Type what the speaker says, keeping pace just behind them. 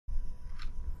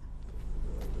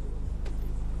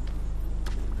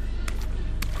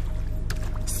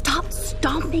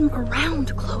stomping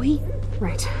around, Chloe.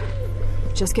 Right.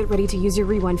 Just get ready to use your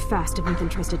rewind fast if Ethan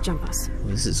tries to jump us.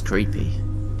 This is creepy.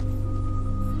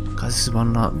 Guys, this is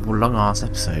one long ass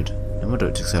episode. No wonder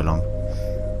it took so long.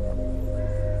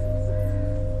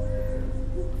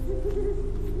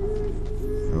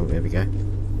 Oh, there we go.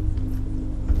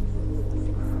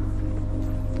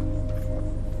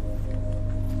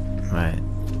 Right.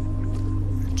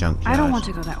 Junkyard. I don't want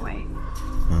to go that way.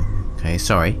 Oh, okay,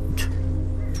 sorry.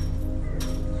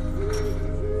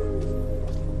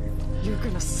 You're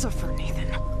gonna suffer, Nathan.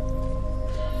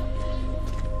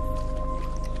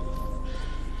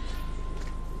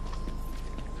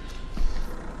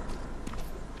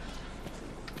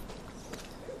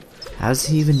 How does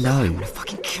he even know? I'm gonna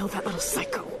fucking kill that little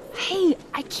psycho. Hey,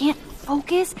 I can't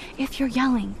focus if you're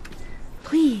yelling.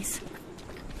 Please.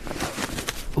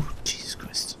 Oh, Jesus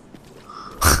Christ.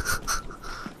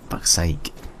 Fuck's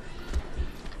sake.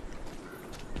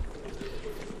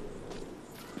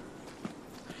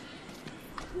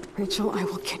 Rachel, I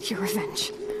will get your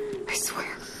revenge. I swear.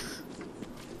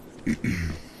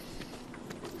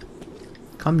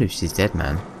 Can't believe she's dead,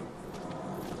 man.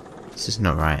 It's just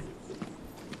not right.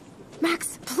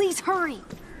 Max, please hurry.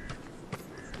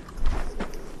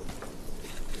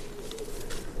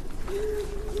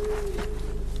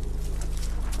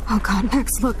 Oh God,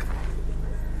 Max, look.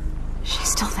 She's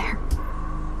still there.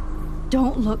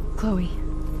 Don't look, Chloe.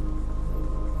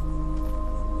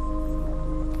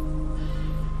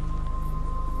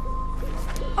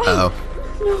 Uh-oh.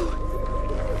 No.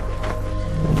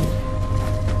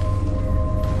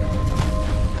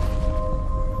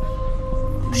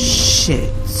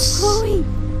 Shit. Chloe!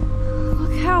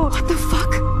 Look out! What the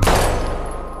fuck?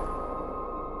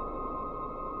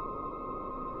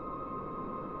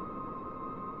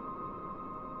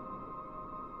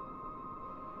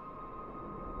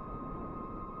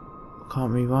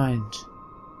 Can't rewind.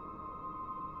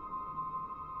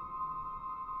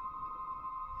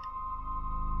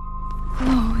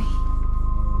 Chloe.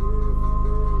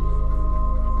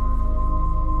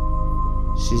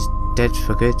 She's dead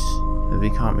for good. But we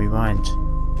can't rewind.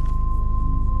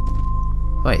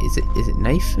 Wait, is it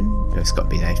Nathan? No, it's got to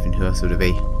be Nathan. Who else would it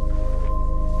be?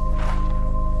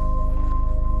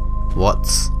 What?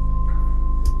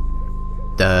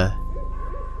 The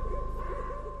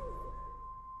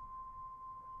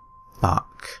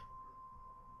fuck?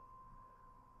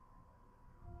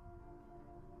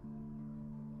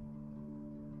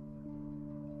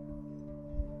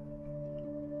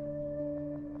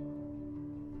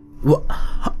 What?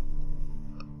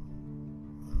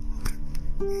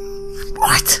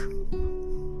 What?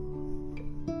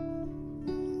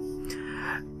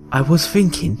 I was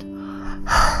thinking.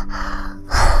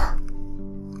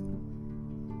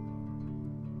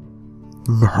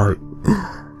 No.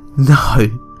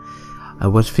 No. I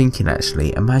was thinking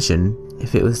actually, imagine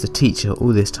if it was the teacher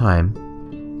all this time.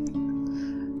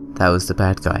 That was the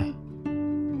bad guy.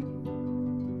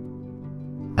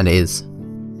 And it is.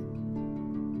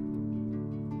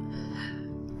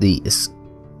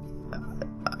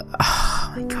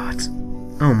 Oh my god.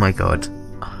 Oh my god.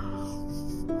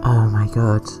 Oh my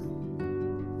god.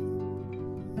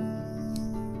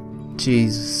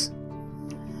 Jesus.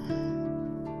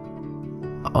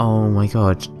 Oh my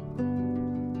god.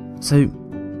 So,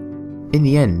 in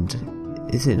the end,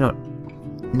 is it not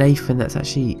Nathan that's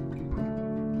actually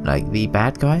like the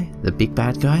bad guy? The big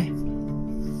bad guy?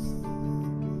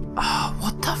 Oh,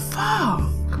 what the fuck?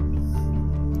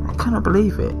 I cannot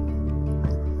believe it.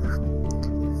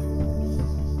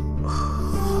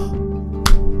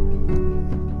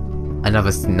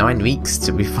 Another 9 weeks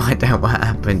till we find out what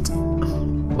happened.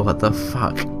 What the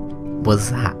fuck was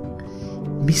that?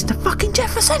 Mr. fucking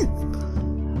Jefferson!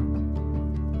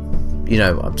 You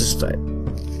know, I'm just like,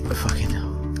 fucking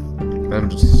hell. I'm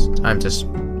just.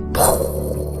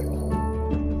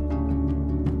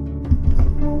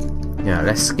 Yeah,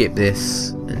 let's skip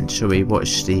this and shall we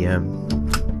watch the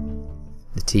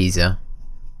teaser?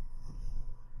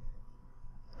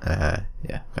 Yeah,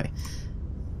 okay.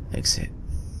 Exit.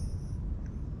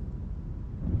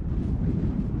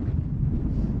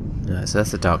 So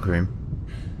that's the dark room.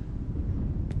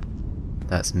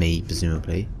 That's me,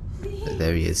 presumably. But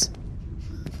there he is.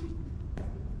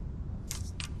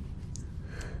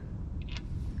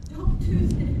 Don't do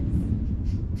this.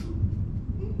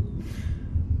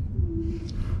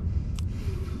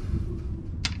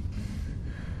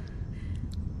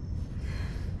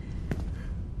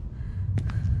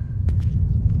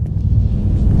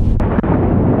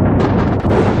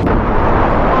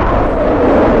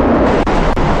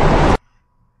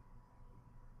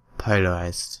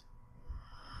 Polarized.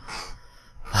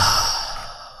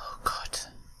 Oh god.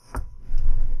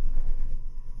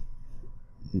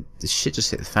 the shit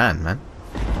just hit the fan, man.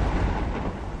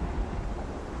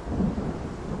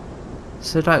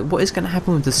 So, like, what is going to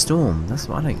happen with the storm? That's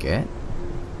what I don't get.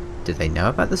 Did they know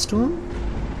about the storm?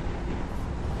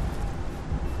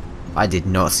 I did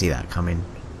not see that coming.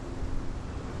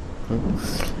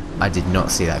 I did not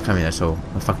see that coming at all.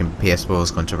 My fucking PS4 has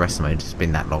gone to rest mode. It's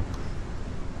been that long.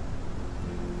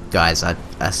 Guys, I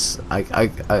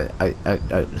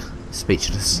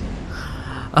speechless.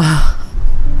 I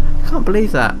can't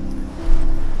believe that.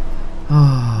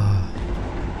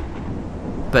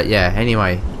 But yeah,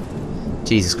 anyway.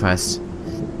 Jesus Christ.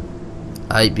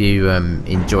 I hope you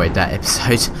enjoyed that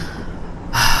episode.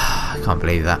 I can't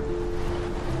believe that.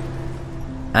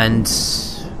 And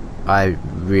I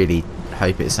really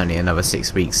hope it's only another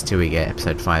 6 weeks till we get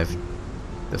episode 5,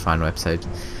 the final episode.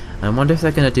 And I wonder if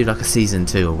they're going to do like a season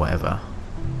 2 or whatever.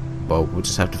 Well, we'll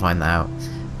just have to find that out.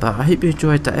 But I hope you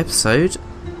enjoyed that episode,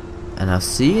 and I'll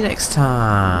see you next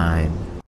time.